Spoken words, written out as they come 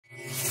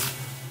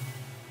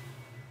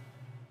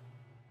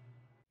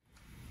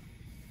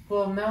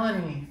Well,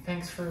 Melanie,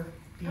 thanks for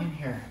being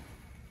here.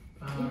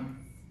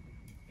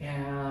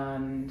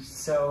 And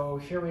so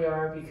here we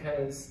are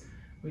because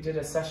we did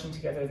a session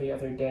together the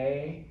other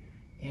day,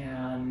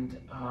 and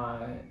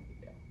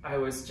it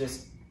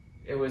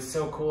was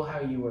so cool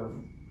how you were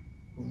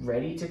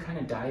ready to kind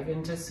of dive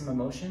into some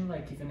emotion.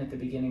 Like even at the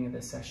beginning of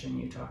the session,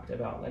 you talked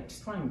about like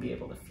just wanting to be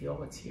able to feel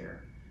what's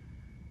here.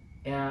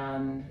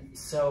 And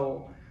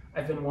so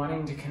I've been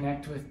wanting to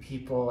connect with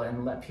people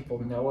and let people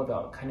know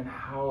about kind of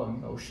how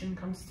emotion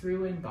comes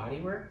through in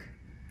bodywork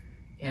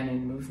and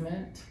in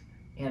movement,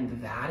 and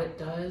that it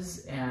does,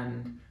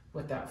 and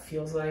what that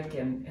feels like,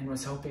 and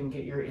was hoping to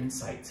get your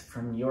insights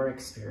from your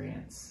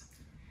experience.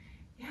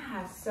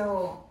 Yeah,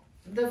 so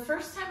the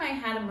first time I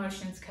had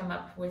emotions come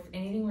up with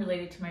anything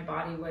related to my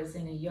body was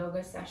in a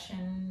yoga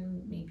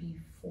session maybe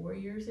 4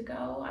 years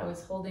ago. I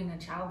was holding a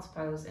child's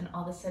pose, and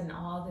all of a sudden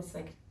all this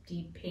like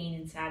deep pain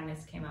and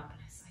sadness came up,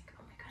 and I was like,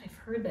 oh my God, I've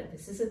heard that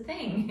this is a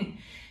thing.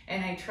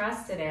 And I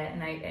trusted it,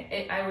 and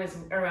I was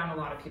around a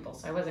lot of people,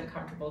 so I wasn't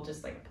comfortable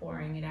just like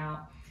pouring it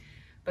out.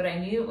 But I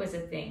knew it was a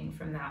thing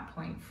from that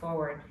point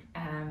forward.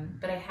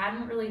 But I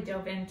hadn't really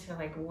dove into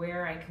like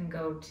where I can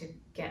go to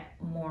get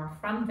more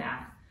from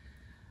that.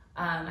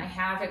 I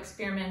have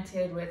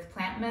experimented with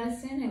plant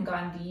medicine and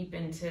gone deep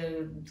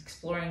into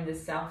exploring the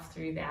self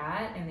through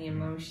that and the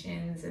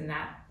emotions, and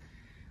that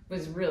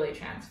was really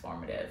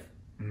transformative.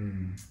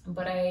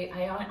 But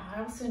I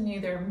also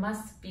knew there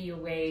must be a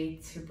way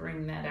to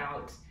bring that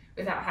out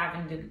without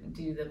having to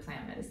do the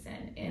plant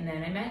medicine. And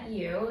then I met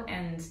you,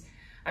 and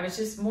I was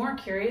just more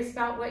curious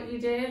about what you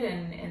did,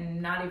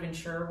 and not even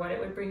sure what it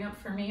would bring up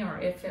for me or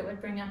if it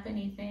would bring up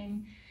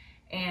anything.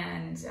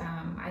 And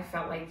I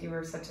felt like you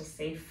were such a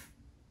safe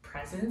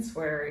presence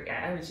where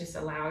I was just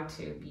allowed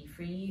to be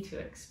free to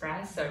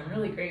express. So I'm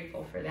really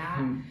grateful for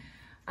that.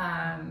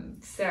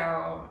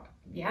 So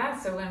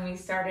when we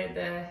started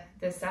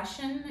the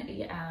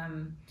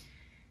session,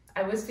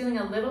 I was feeling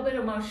a little bit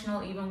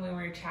emotional even when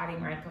we were chatting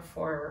right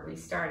before we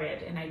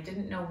started, and I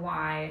didn't know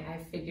why. I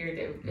figured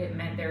it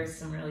meant there was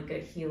some really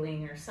good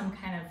healing or some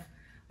kind of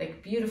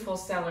like beautiful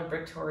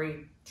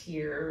celebratory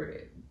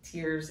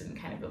tears and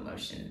kind of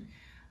emotion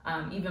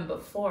even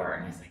before.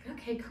 And I was like,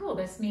 okay, cool.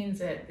 This means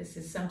that this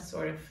is some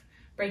sort of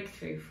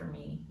breakthrough for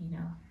me, you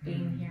know,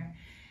 being here.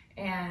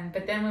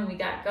 But then when we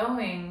got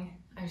going,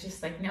 I was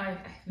just like, no,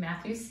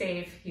 Matthew's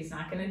safe. He's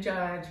not going to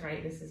judge,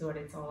 right? This is what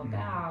it's all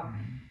about.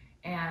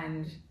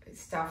 And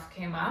stuff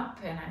came up,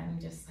 and I'm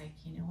just like,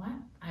 you know what?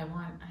 I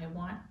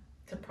want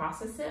to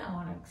process it. I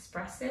want to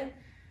express it.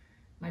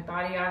 My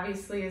body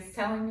obviously is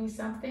telling me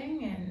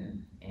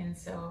something, and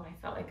so I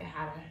felt like I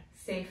had a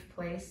safe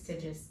place to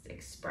just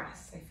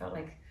express. I felt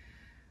like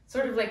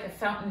sort of like a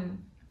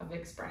fountain of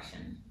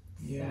expression.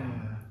 Yeah.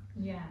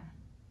 So, yeah.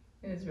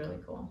 It was really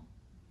cool.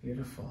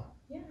 Beautiful.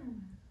 Yeah.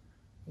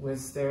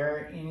 Was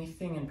there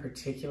anything in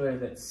particular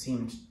that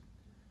seemed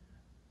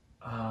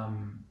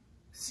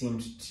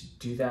to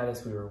do that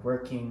as we were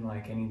working,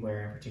 like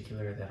anywhere in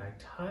particular that I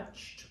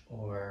touched,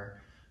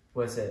 or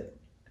was it,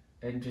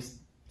 I'm just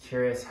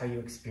curious how you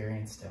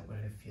experienced it. What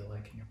did it feel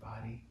like in your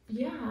body?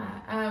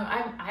 Yeah,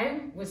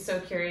 I was so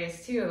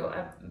curious too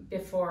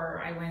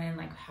before I went in,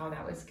 like how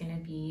that was going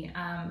to be.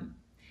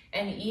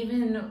 And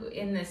even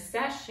in this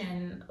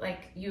session,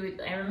 like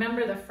I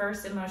remember the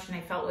first emotion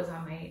I felt was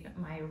on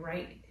my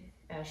right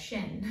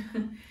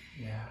shin.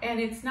 Yeah.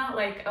 And it's not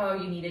like, oh,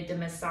 you needed to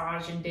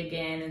massage and dig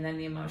in and then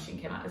the emotion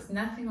came out. It's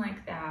nothing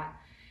like that.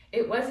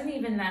 It wasn't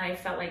even that I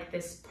felt like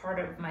this part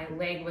of my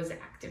leg was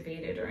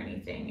activated or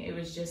anything. It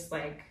was just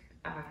like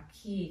a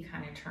key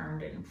kind of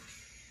turned, and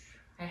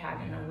I had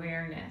an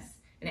awareness,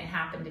 and it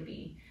happened to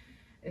be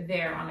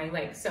there on my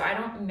leg. So I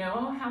don't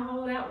know how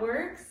all that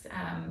works,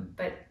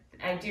 but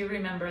I do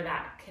remember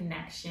that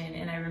connection,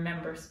 and I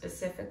remember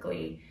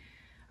specifically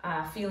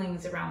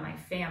feelings around my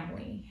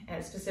family,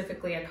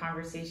 specifically a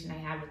conversation I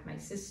had with my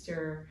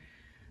sister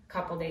a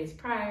couple days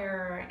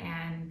prior,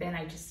 and then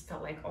I just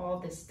felt like all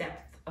this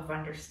depth of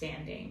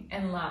understanding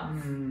and love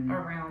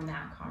around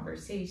that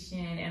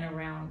conversation and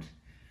around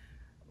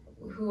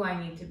who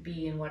I need to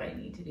be and what I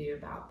need to do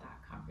about that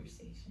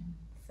conversation.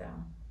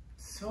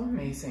 So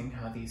amazing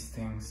how these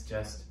things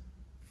just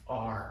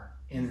are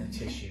in the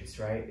tissues,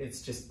 right?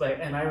 It's just like,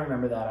 and I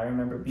remember that. I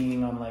remember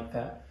being on like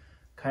that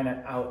kind of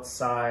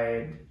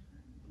outside,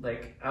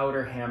 like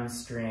outer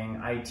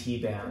hamstring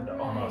IT band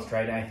almost,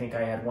 right? And I think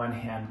I had one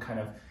hand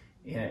kind of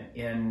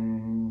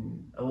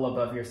in a little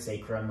above your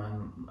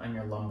sacrum on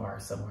your lumbar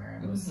somewhere,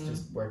 and was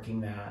just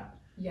working that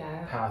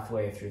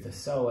pathway through the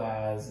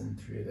psoas and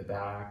through the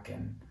back,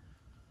 and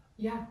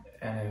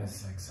it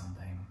was like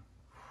something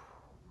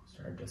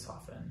started to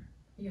soften.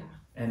 Yeah.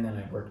 And then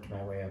I worked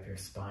my way up your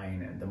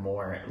spine, and the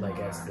more, like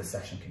as the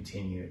session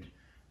continued,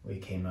 we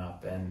came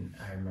up, and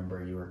I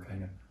remember you were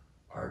kind of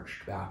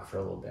arched back for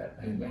a little bit.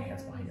 I had my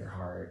hands behind your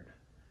heart.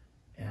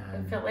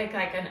 And it felt like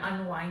an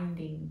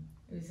unwinding.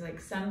 It was like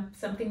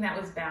something that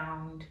was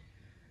bound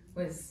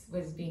was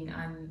being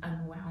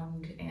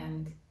unwound,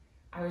 and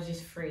I was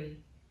just free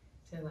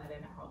to let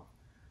it out.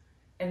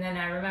 And then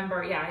I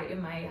remember,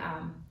 in my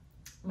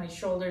my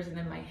shoulders and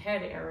then my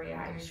head area,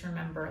 I just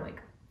remember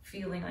like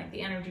feeling like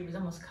the energy was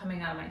almost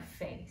coming out of my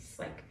face,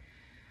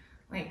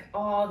 like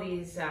all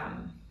these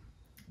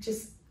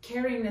just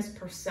carrying this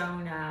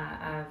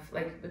persona of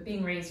like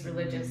being raised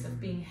religious, of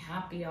being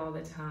happy all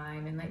the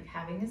time and like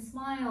having a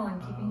smile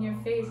and keeping your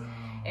face.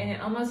 Wow. And it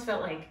almost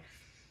felt like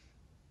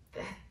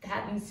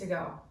that needs to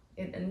go.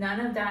 None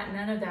of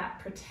that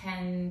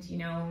pretend, you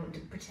know,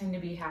 pretend to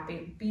be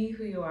happy. Be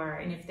who you are.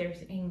 And if there's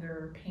anger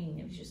or pain,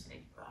 it was just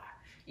like, ugh.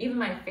 Even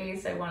my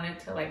face, I wanted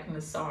to like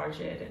massage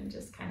it and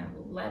just kind of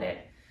let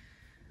it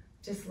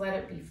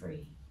be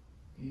free.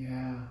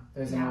 Yeah,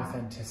 there's an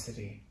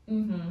authenticity.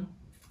 Mm-hmm.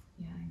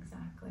 Yeah,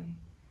 exactly.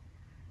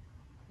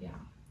 Yeah,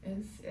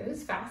 it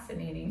was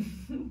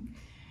fascinating.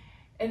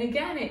 And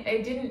again,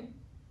 I didn't,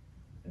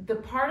 the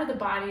part of the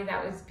body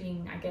that was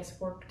being, I guess,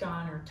 worked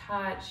on or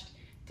touched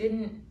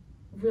didn't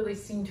really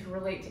seem to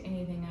relate to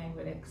anything I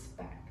would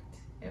expect.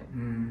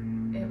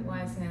 It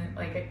wasn't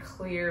like a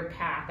clear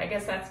path. I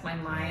guess that's my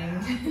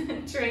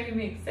mind trying to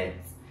make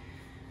sense.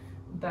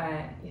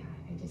 But yeah,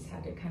 I just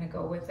had to kind of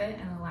go with it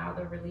and allow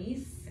the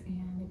release.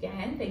 And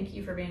again, thank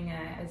you for being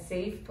a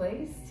safe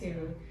place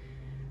to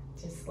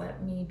just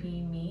let me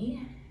be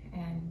me.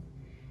 And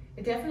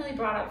it definitely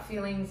brought up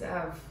feelings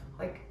of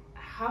like,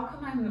 how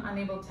come I'm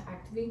unable to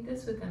activate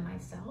this within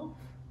myself?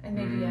 And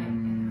maybe I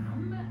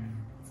am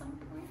at some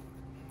point.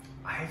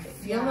 I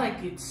feel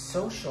like it's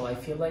social. I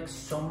feel like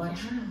so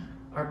much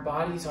our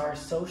bodies are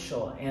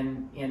social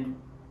and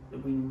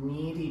we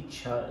need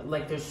each other.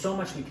 Like there's so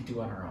much we could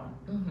do on our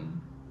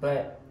own,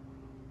 but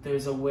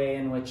there's a way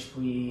in which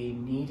we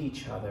need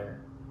each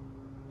other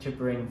to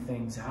bring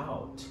things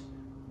out,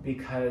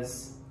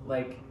 because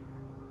like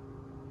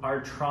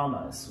our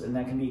traumas, and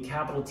that can be a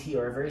capital T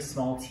or a very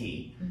small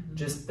t,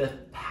 just the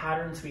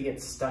patterns we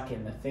get stuck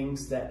in, the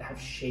things that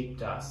have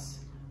shaped us,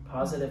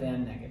 positive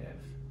and negative,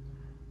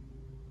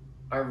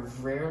 are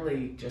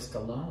rarely just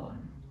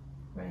alone.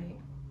 Right.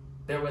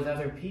 They're with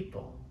other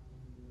people.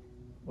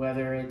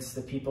 Whether it's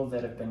the people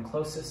that have been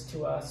closest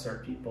to us or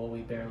people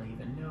we barely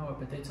even know,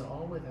 but it's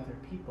all with other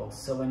people.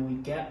 So when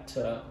we get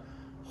to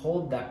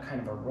hold that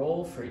kind of a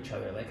role for each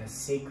other, like a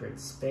sacred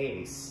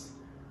space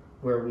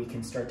where we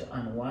can start to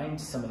unwind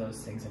some of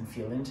those things and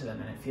feel into them,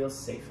 and it feels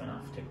safe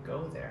enough to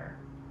go there,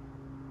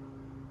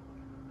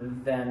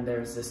 then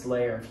there's this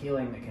layer of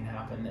healing that can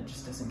happen that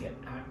just doesn't get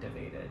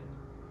activated.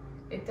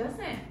 It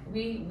doesn't.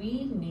 We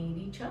need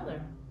each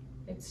other.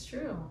 It's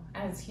true,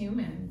 as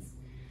humans.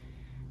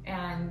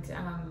 And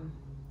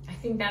I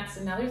think that's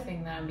another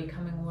thing that I'm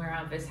becoming aware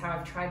of, is how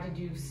I've tried to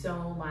do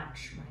so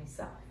much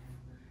myself.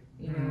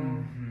 You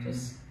know,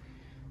 just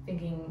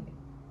thinking,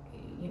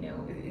 you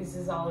know, this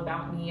is all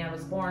about me. I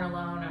was born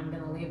alone. I'm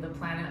going to leave the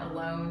planet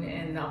alone,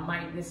 and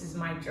this is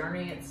my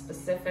journey. It's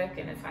specific,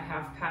 and if I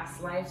have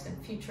past lives and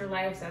future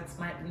lives, that's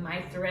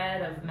my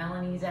thread of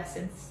Melanie's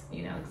essence,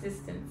 you know,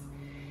 existence.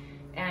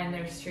 And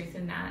there's truth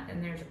in that,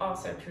 and there's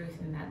also truth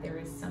in that there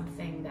is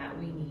something that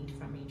we need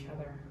from each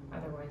other.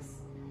 Otherwise,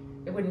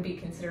 it wouldn't be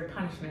considered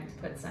punishment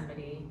to put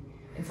somebody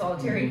in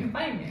solitary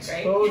confinement,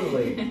 right?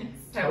 Totally.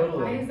 So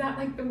totally. Why is that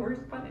like the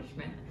worst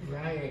punishment?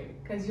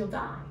 Right. Because you'll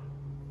die.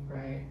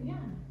 Right. Yeah,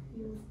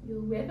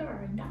 you'll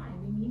wither and die.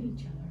 We need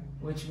each other.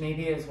 Which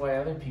maybe is why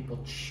other people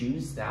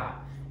choose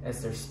that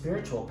as their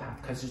spiritual path,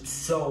 because it's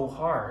so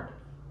hard.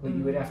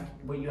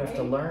 What you have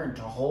to learn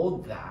to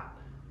hold that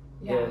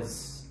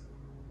is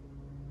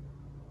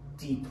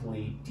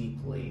deeply,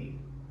 deeply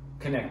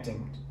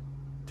connecting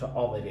to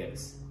all it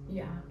is.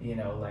 Yeah. You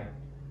know, like,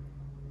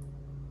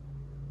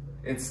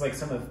 it's like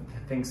some of the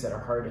things that are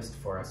hardest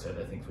for us are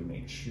the things we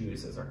may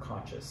choose as our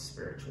conscious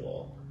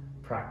spiritual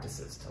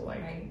practices to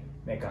like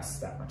make us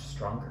that much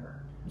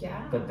stronger.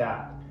 Yeah. But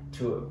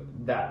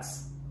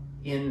that's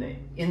in the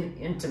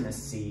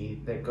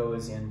intimacy that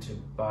goes into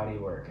body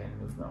work and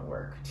movement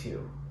work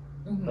too.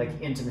 Like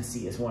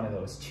intimacy is one of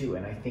those too,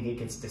 and I think it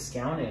gets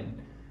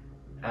discounted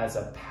as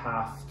a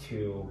path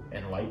to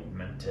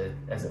enlightenment,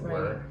 as it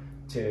were,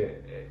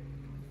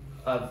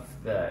 of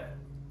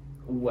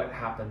what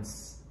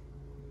happens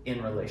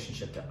in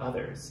relationship to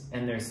others.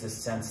 And there's this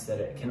sense that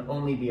it can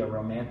only be a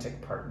romantic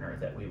partner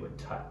that we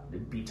would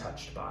be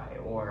touched by,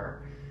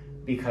 or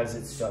because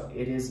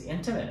it is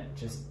intimate.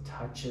 Just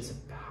touch is a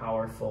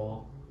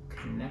powerful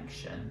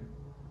connection.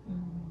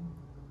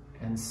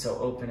 And so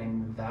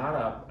opening that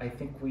up, I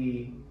think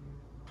we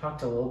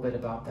talked a little bit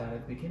about that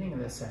at the beginning of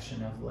the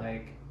session of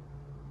like,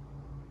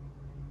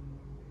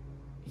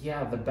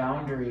 the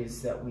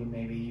boundaries that we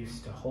may be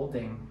used to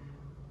holding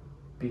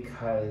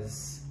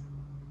because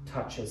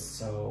touch is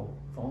so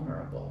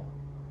vulnerable.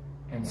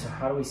 And so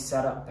how do we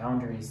set up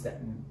boundaries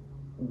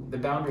the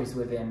boundaries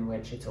within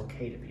which it's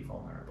okay to be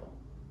vulnerable?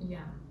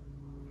 Yeah.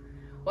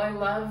 Well, I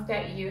love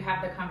that you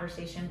have the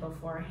conversation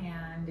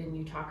beforehand and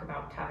you talk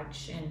about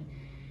touch, and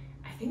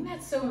I think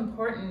that's so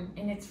important.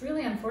 And it's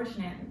really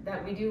unfortunate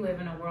that we do live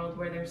in a world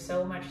where there's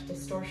so much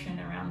distortion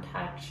around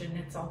touch, and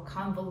it's all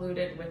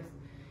convoluted with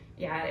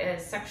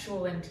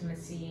sexual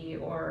intimacy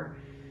or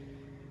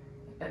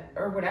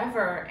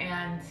whatever.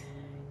 And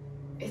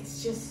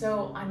it's just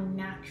so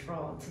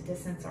unnatural to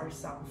distance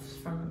ourselves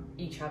from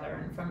each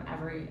other and from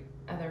every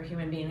other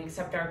human being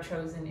except our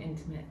chosen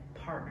intimate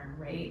partner,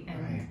 right?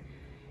 And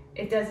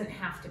it doesn't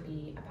have to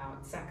be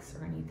about sex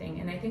or anything.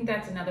 And I think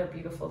that's another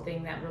beautiful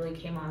thing that really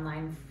came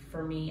online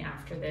for me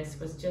after this,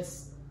 was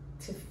just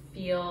to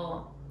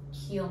feel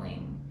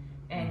healing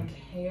and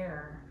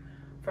care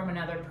from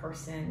another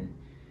person,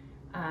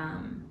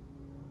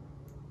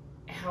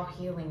 how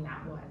healing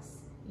that was,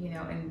 you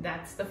know. And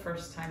that's the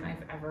first time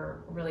I've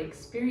ever really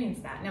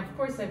experienced that. Now, of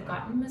course, I've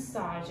gotten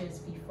massages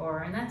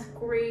before, and that's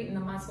great, and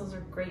the muscles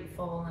are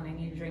grateful, and I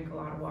need to drink a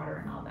lot of water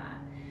and all that.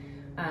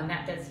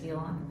 That does heal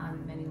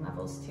on many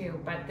levels too,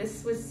 but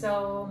this was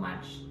so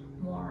much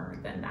more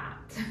than that.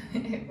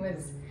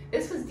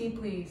 This was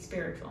deeply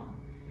spiritual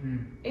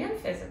and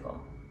physical,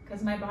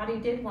 because my body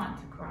did want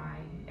to cry.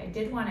 I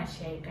did want to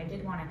shake. I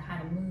did want to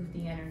kind of move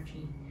the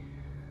energy.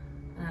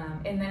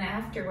 And then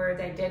afterwards,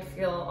 I did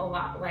feel a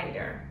lot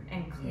lighter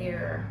and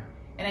clearer.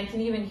 And I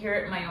can even hear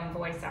it in my own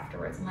voice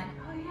afterwards. I'm like,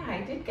 oh yeah,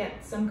 I did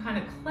get some kind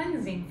of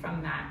cleansing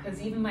from that, because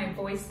even my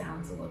voice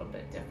sounds a little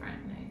bit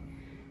different. And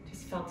I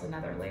just felt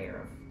another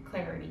layer of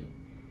clarity.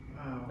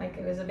 Wow. Like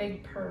it was a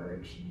big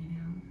purge, you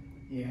know?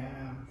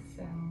 Yeah.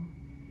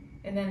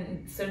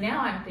 So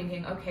now I'm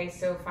thinking, okay,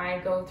 so if I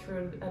go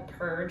through a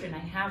purge and I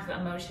have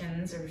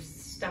emotions or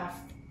stuff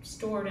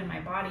stored in my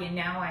body, and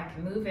now I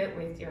can move it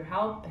with your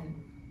help and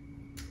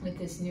with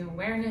this new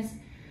awareness,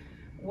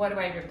 what do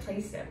I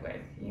replace it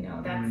with? You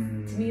know,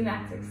 that's, to me,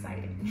 that's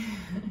exciting.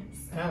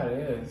 So, that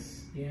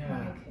is, yeah.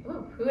 like,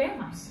 oh, who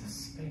am I? It's a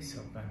space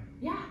open.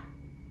 Yeah.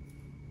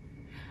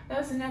 That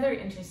was another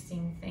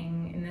interesting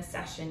thing in the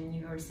session.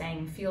 You were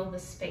saying, feel the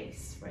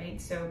space, right?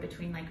 So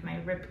between like my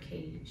rib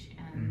cage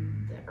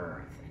and the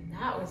earth. And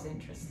that was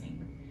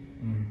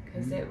interesting,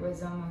 because it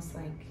was almost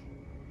like,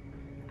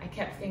 I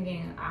kept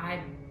thinking,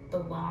 I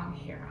belong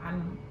here.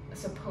 I'm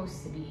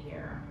supposed to be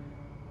here.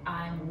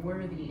 I'm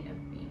worthy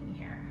of being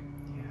here.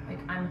 Yeah. Like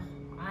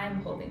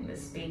I'm holding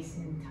this space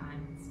and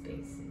time and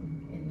space,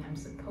 and I'm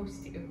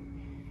supposed to.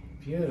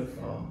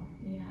 Beautiful.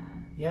 So, yeah.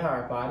 Yeah,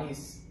 our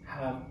bodies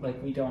have,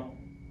 like, we don't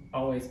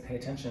always pay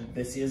attention.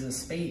 This is a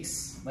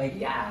space. Like,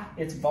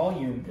 it's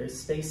volume. There's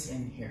space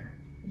in here.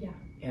 Yeah.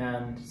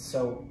 And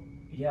so,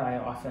 yeah, I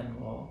often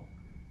will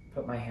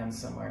put my hands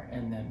somewhere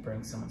and then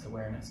bring someone's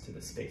awareness to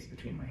the space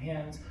between my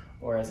hands,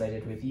 or as I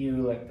did with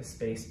you, like the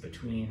space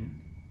between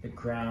the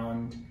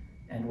ground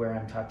and where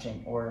I'm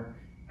touching. Or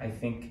I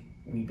think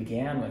we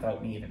began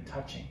without me even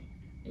touching.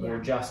 We were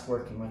just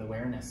working with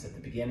awareness at the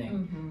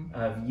beginning.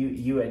 Of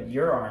you had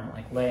your arm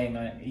like laying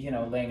on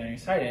your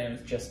side, and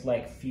it was just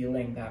like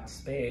feeling that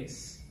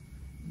space,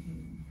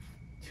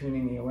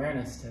 tuning the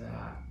awareness to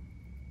that.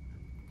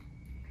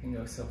 Can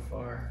go so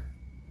far.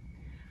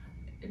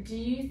 Do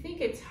you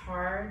think it's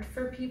hard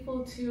for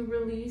people to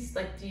release?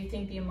 Like, do you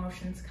think the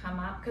emotions come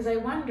up? Because I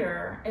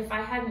wonder if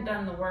I hadn't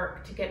done the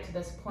work to get to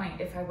this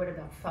point, if I would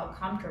have felt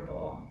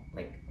comfortable,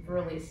 like,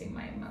 releasing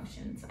my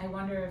emotions. I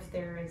wonder if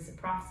there is a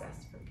process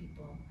for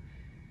people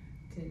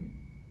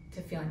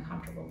to feeling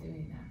comfortable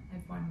doing that.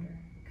 I wonder.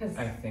 Because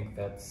I think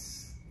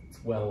it's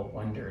well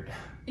wondered.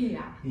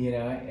 Yeah. You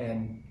know,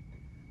 and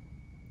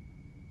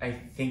I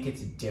think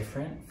it's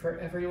different for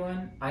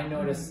everyone. I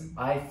notice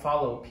I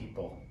follow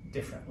people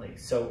differently.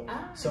 So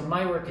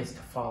my work is to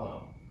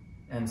follow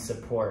and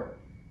support.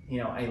 You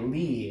know, I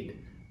lead,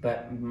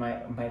 but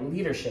my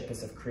leadership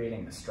is of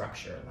creating the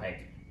structure.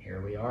 Like,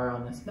 here we are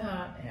on this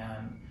mat,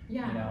 and you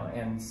know,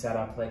 and set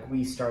up. Like,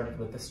 we started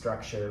with the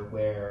structure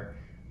where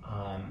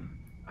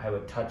I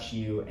would touch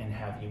you and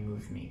have you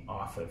move me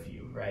off of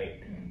you,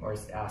 right? Or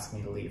ask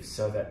me to leave,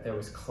 so that there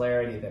was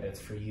clarity that it's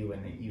for you,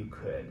 and that you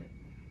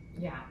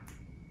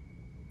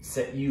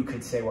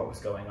could say what was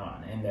going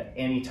on, and that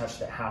any touch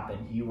that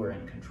happened, you were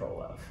in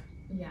control of.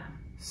 Yeah.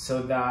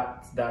 So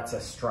that's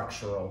a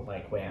structural,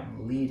 like, way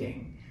I'm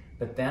leading,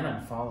 but then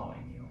I'm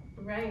following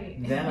you.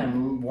 Right. Then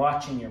I'm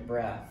watching your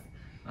breath.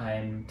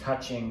 I'm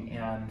touching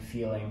and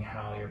feeling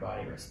how your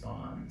body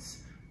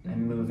responds,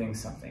 and moving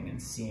something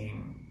and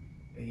seeing,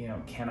 you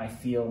know, can I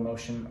feel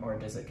motion, or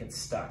does it get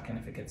stuck? And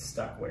if it gets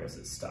stuck, where is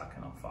it stuck?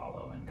 And I'll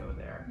follow and go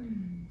there.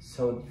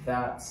 So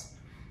that's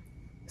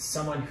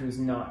someone who's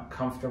not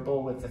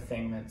comfortable with the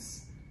thing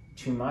that's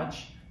too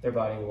much, their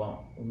body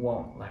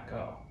won't let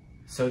go.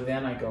 So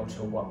then I go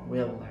to what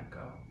will let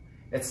go.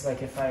 It's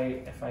like if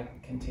I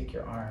can take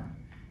your arm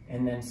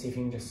and then see if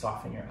you can just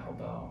soften your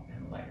elbow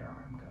and let your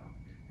arm go.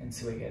 And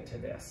so we get to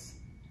this.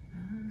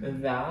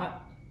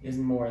 That is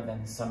more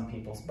than some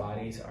people's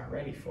bodies are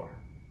ready for.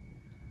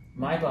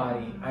 My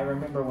body, I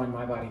remember when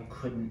my body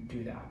couldn't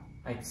do that.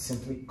 I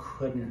simply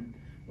couldn't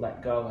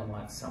let go and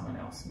let someone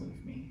else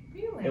move me.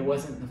 Really? It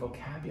wasn't the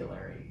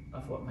vocabulary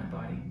of what my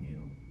body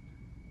knew.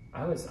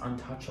 I was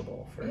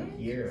untouchable for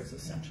years,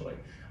 essentially.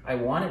 I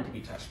wanted to be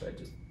touched, but I'd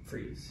just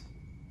freeze.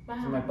 Wow.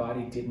 So my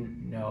body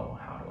didn't know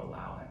how to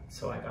allow it.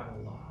 So I got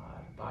a lot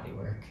of body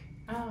work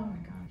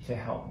to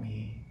help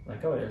me.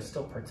 Like, oh, there's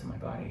still parts of my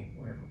body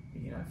where,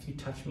 you know, if you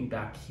touch me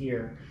back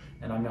here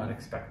and I'm not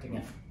expecting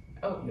it,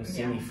 you'll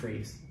see me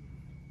freeze.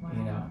 Wow.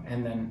 You know,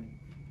 and then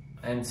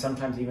And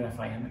sometimes even if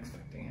I am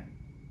expecting it.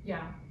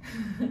 Yeah.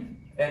 And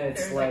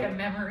it's there's like a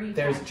memory.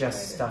 There's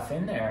just stuff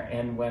in there.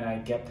 And when I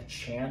get the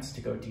chance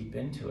to go deep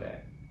into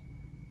it,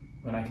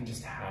 when I can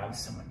just have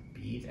someone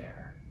be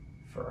there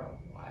for a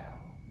while,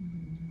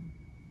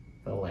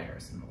 the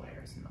layers and the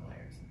layers and the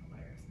layers and the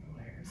layers and the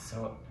layers.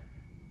 So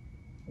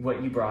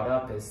what you brought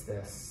up is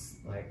this,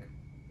 like,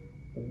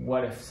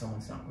 what if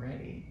someone's not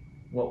ready?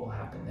 What will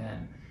happen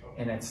then?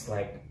 And it's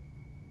like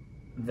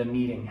the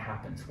meeting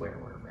happens where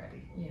we're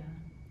ready. Yeah.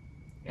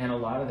 And a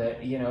lot of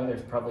that, you know,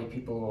 there's probably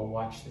people who will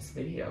watch this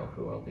video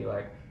who will be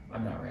like,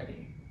 I'm not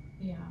ready.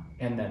 Yeah.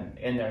 And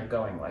they're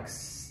going like,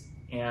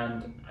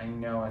 and I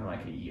know in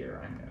like a year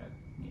I'm gonna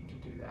need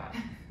to do that.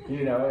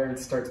 You know, or it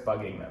starts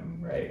bugging them,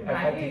 right? I've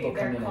had people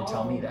come in and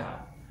tell me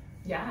that.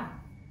 Yeah.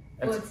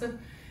 Well,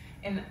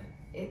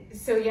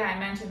 so yeah, I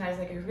mentioned, I was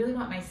like, I really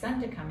want my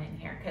son to come in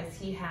here because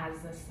he has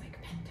this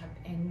like pent up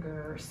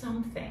anger or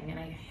something, and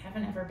I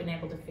haven't ever been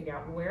able to figure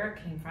out where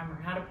it came from or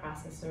how to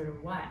process it or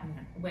what. And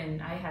when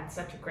I had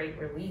such a great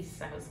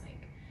release, I was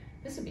like,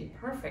 this would be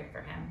perfect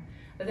for him.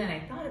 But then I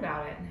thought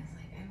about it and I was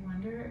like, I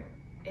wonder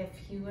if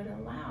he would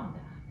allow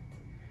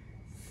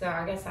that. So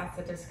I guess that's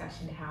a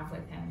discussion to have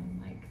with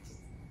him. Like, do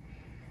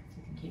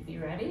you think he'd be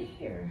ready?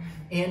 Or?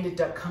 And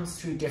it comes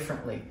through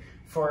differently.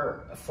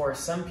 For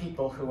some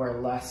people who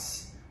are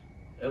less,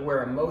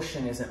 where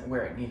emotion isn't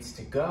where it needs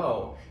to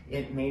go,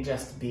 it may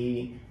just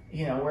be,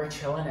 you know, we're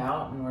chilling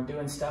out and we're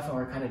doing stuff and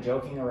we're kind of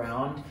joking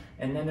around,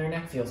 and then their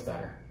neck feels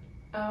better.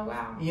 Oh,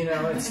 wow. You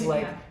know, it's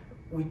like, yeah.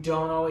 We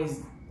don't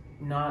always,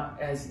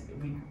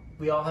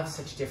 we all have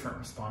such different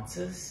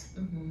responses.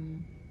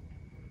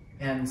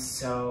 And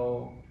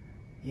so,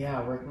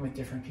 yeah, working with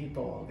different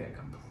people will get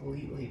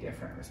completely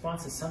different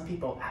responses. Some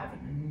people have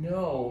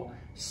no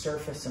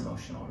surface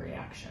emotional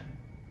reaction.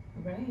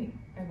 Right.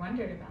 I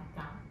wondered about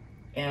that.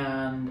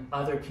 And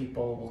other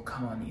people will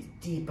come on these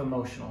deep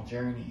emotional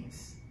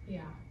journeys.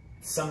 Yeah.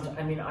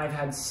 I mean, I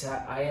had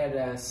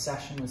a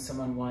session with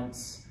someone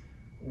once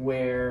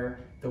where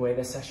the way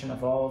the session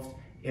evolved,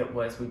 it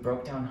was we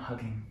broke down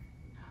hugging.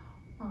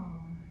 Oh.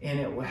 And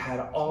it had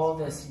all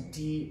this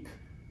deep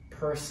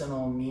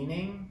personal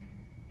meaning,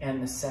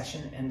 and the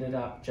session ended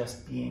up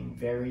just being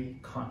very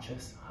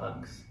conscious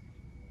hugs.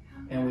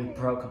 And we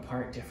broke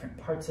apart different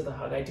parts of the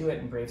hug. I do it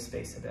in Brave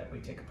Space a bit. We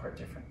take apart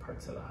different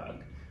parts of the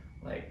hug.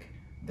 Like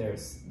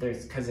there's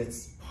because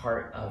it's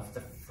part of the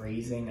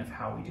phrasing of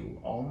how we do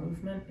all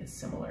movement is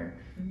similar.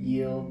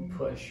 Yield,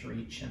 push,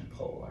 reach, and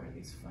pull are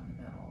these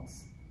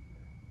fundamentals,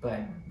 but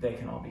they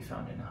can all be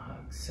found in a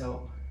hug.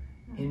 So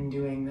in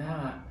doing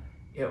that,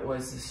 it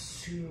was a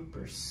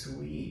super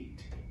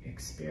sweet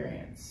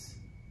experience.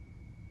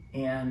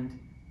 And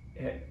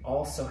it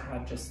also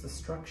had just the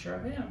structure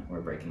of, yeah,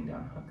 we're breaking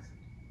down hugs.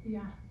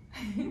 Yeah.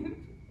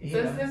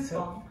 So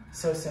simple.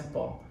 So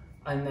simple.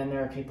 And then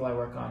there are people I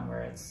work on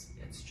where it's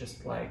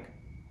just like,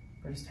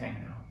 we're just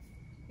hanging out.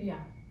 Yeah.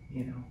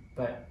 You know,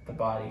 but the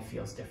body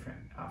feels different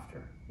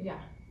after. Yeah.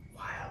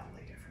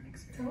 Wildly different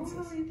experiences.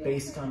 Totally different.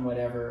 Based on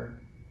whatever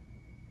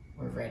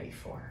we're ready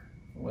for,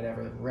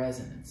 whatever the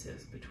resonance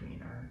is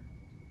between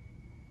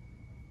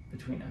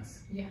us.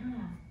 Yeah.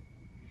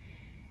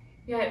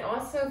 Yeah, it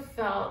also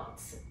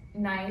felt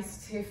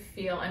nice to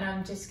feel, and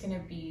I'm just going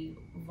to be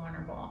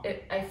vulnerable.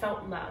 I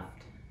felt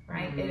loved,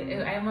 right?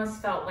 I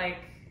almost felt like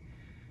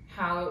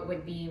how it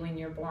would be when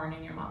you're born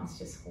and your mom's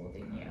just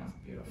holding you. That's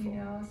beautiful. You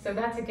know, so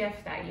that's a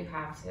gift that you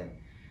have to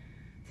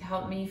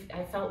help me.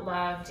 I felt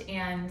loved,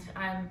 and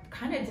I'm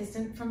kind of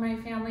distant from my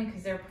family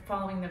because they're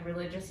following the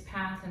religious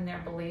path, and their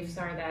beliefs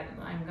are that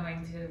I'm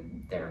going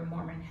to their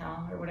Mormon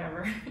hell or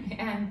whatever,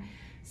 and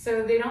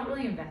so they don't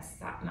really invest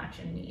that much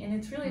in me, and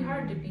it's really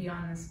hard to be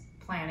on this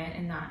planet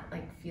and not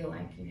like feel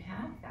like you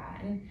have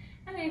that. And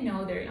I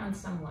know they're on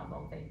some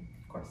level,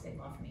 of course they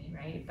love me,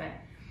 right? But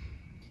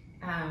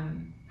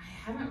I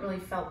haven't really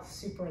felt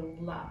super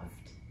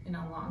loved in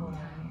a long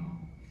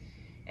time.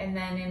 And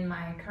then in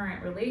my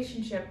current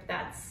relationship,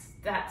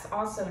 that's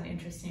also an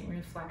interesting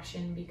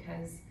reflection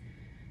because,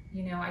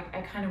 you know,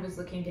 I kind of was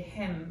looking to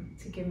him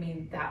to give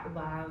me that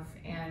love,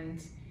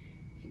 and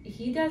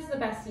he does the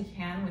best he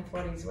can with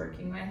what he's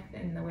working with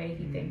and the way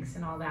he thinks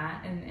and all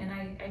that, and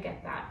I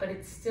get that, but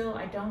it's still,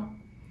 I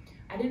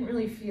didn't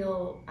really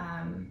feel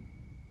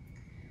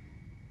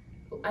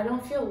I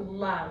don't feel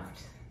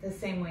loved the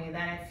same way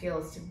that it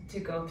feels to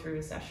go through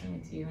a session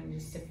with you and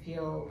just to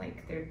feel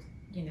like they're,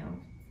 you know,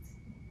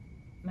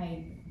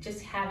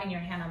 just having your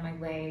hand on my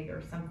leg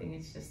or something.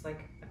 It's just like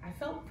I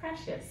felt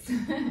precious. Wow.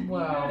 You know what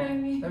I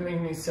mean? That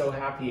made me so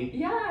happy.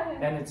 Yeah.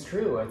 And it's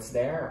true, it's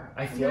there.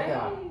 I feel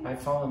that. I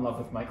fall in love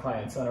with my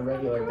clients on a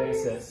regular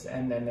basis.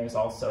 And then there's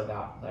also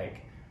that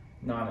like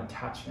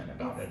non-attachment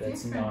about it.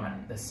 It's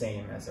not the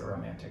same as a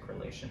romantic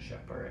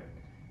relationship or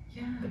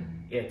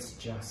it's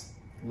just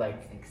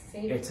like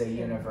it's a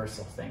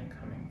universal thing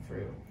coming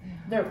through. Yeah.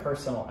 There are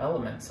personal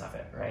elements of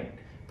it, right?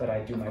 But I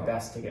do my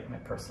best to get my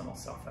personal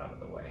self out of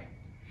the way.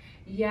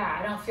 Yeah,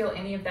 I don't feel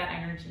any of that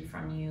energy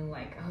from you,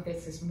 like, oh,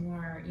 this is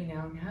more, you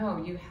know,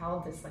 no, you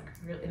held this like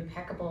real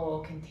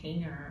impeccable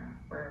container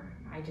where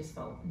I just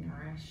felt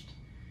nourished.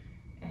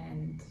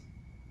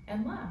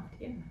 And loved,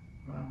 yeah.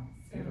 Wow,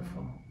 So,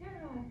 beautiful.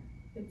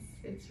 Yeah,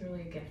 it's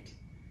really a gift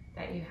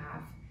that you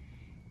have.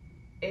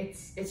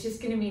 It's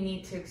just going to be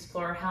neat to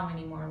explore how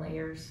many more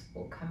layers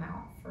will come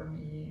out for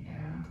me,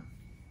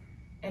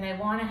 and I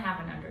want to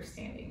have an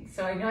understanding.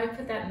 So I know I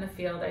put that in the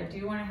field. I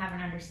do want to have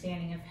an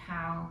understanding of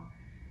how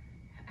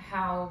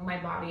my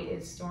body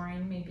is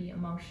storing maybe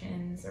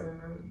emotions or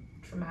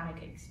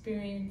traumatic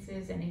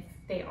experiences, and if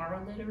they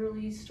are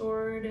literally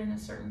stored in a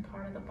certain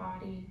part of the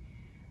body.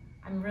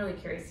 I'm really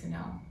curious to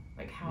know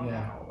like how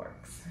that all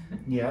works.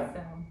 Yeah.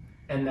 So.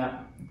 And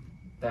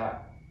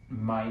that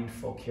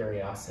mindful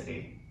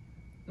curiosity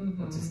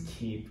will just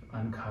keep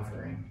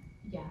uncovering.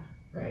 Yeah.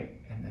 Right?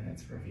 And then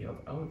it's revealed,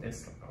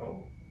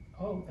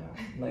 that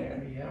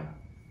layer, yeah.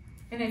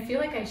 And I feel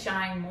like I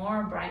shine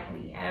more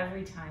brightly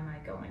every time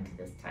I go into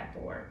this type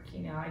of work.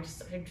 You know, I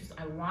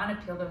want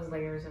to peel those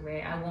layers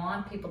away. I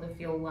want people to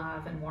feel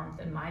love and warmth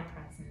in my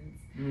presence.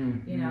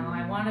 You know,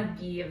 I want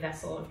to be a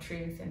vessel of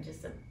truth and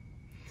just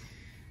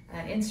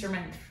an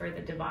instrument for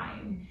the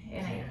divine.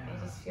 And I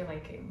just feel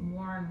like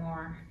more and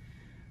more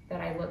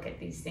that I look at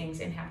these things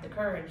and have the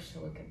courage to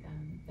look at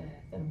them,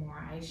 the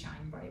more I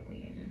shine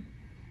brightly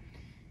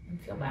and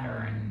feel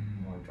better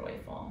and more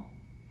joyful.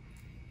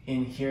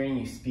 In hearing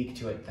you speak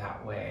to it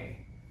that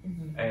way,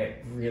 I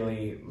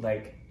really,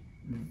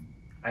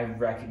 I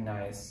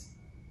recognize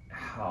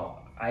how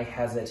I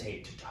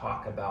hesitate to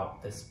talk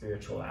about the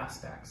spiritual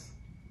aspects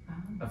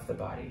of the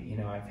body. You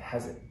know,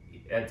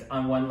 it's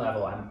on one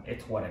level,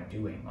 it's what I'm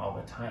doing all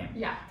the time.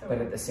 Yeah. Totally.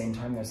 But at the same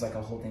time, there's like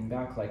a holding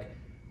back,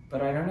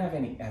 but I don't have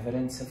any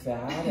evidence of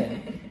that.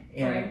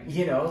 And right.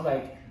 you know,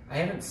 I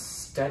haven't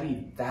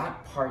studied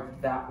that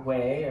part that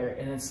way,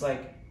 and it's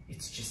like,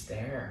 it's just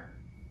there.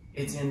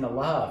 It's in the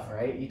love,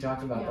 right? You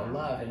talked about the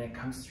love, and it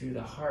comes through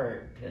the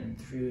heart and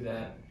through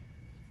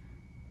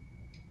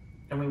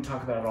and we can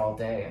talk about it all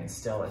day, and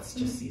still it's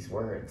just these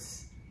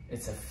words.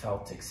 It's a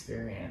felt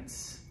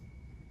experience,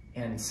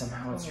 and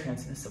somehow it's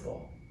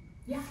transmissible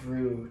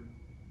through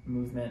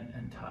movement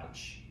and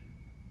touch.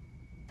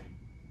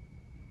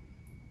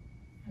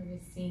 I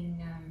was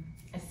seeing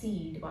a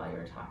seed while you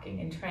were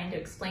talking and trying to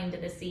explain to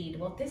the seed,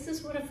 well, this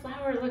is what a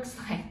flower looks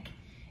like.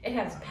 It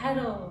has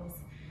petals.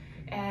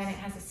 And it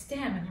has a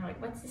stem, and you're like,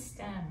 what's the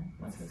stem?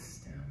 What's a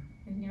stem?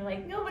 And you're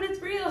like, no, but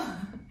it's real.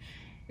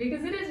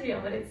 Because it is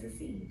real, but it's a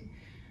seed.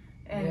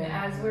 And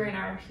as we're in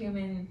our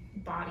human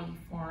body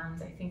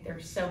forms, I think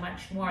there's so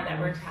much more that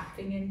we're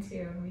tapping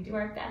into. And we do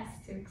our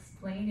best to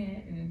explain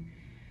it and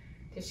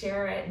to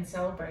share it and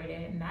celebrate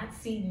it. And that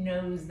seed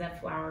knows that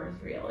flower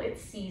is real. It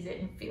sees it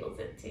and feels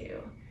it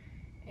too.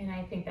 And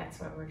I think that's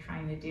what we're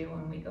trying to do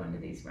when we go into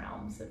these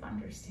realms of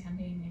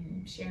understanding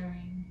and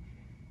sharing.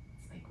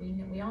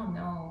 We all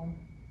know,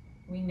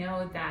 we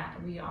know that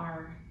we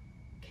are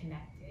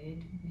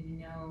connected. We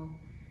know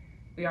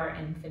we are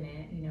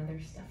infinite. You know,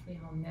 there's stuff we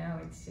all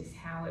know. It's just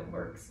how it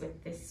works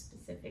with this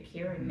specific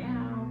here and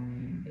now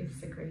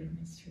is a great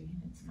mystery,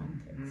 and it's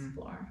fun to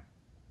explore.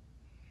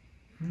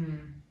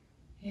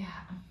 Yeah.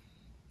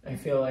 I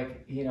feel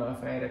like, you know,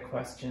 if I had a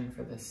question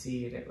for the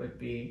seed, it would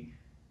be,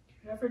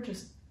 do you ever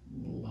just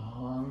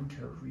long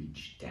to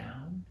reach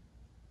down?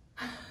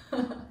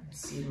 The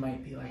seed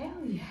might be like,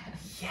 hell yeah.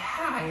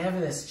 Yeah, I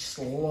have this just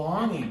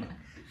longing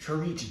to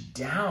reach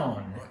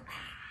downward,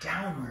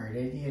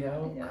 and, you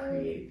know,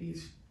 create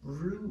these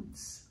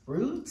roots.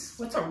 Roots?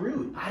 What's a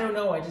root? I don't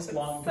know. I just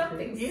long to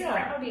create.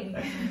 Sprouting.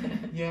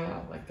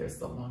 Yeah, like there's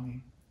the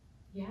longing.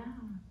 Yeah.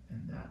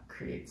 And that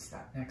creates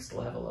that next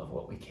level of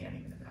what we can't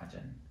even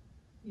imagine.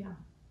 Yeah.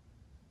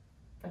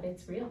 But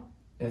it's real.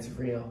 It's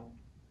real.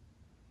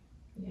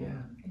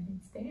 Yeah. And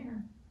it's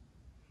there.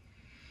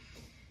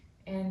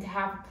 And to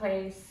have a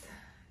place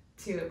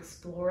to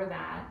explore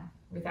that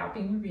without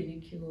being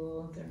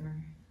ridiculed or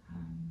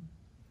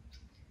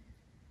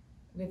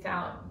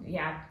without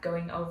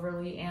going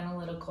overly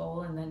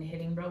analytical and then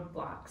hitting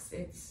roadblocks,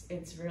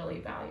 it's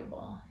really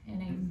valuable.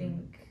 And I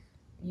think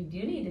you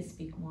do need to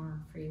speak more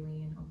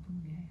freely and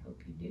openly. I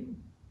hope you do.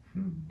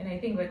 And I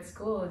think what's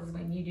cool is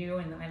when you do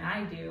and when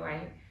I do,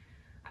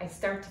 I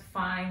start to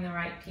find the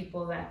right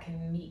people that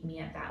can meet me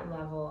at that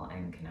level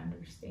and can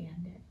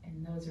understand it.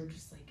 And those are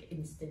just like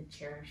instant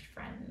cherished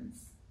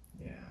friends.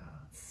 Yeah.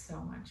 It's so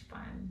much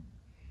fun.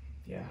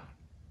 Yeah.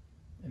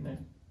 And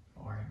then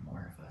more and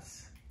more of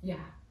us.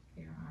 Yeah,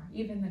 there are.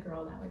 Even the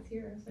girl that was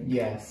here. I was like,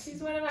 yes.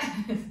 She's one of us.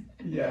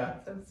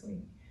 Yeah. So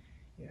sweet.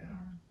 Yeah.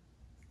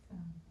 So,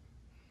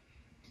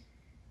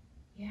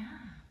 yeah.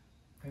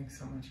 Thanks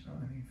so much,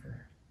 Melanie,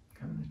 for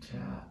coming to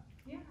chat.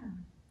 Yeah,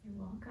 you're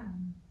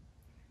welcome.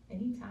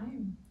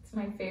 Anytime. It's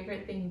my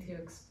favorite thing to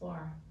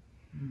explore.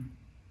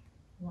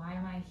 Why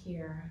am I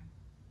here,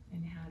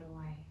 and how do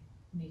I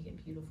make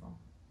it beautiful?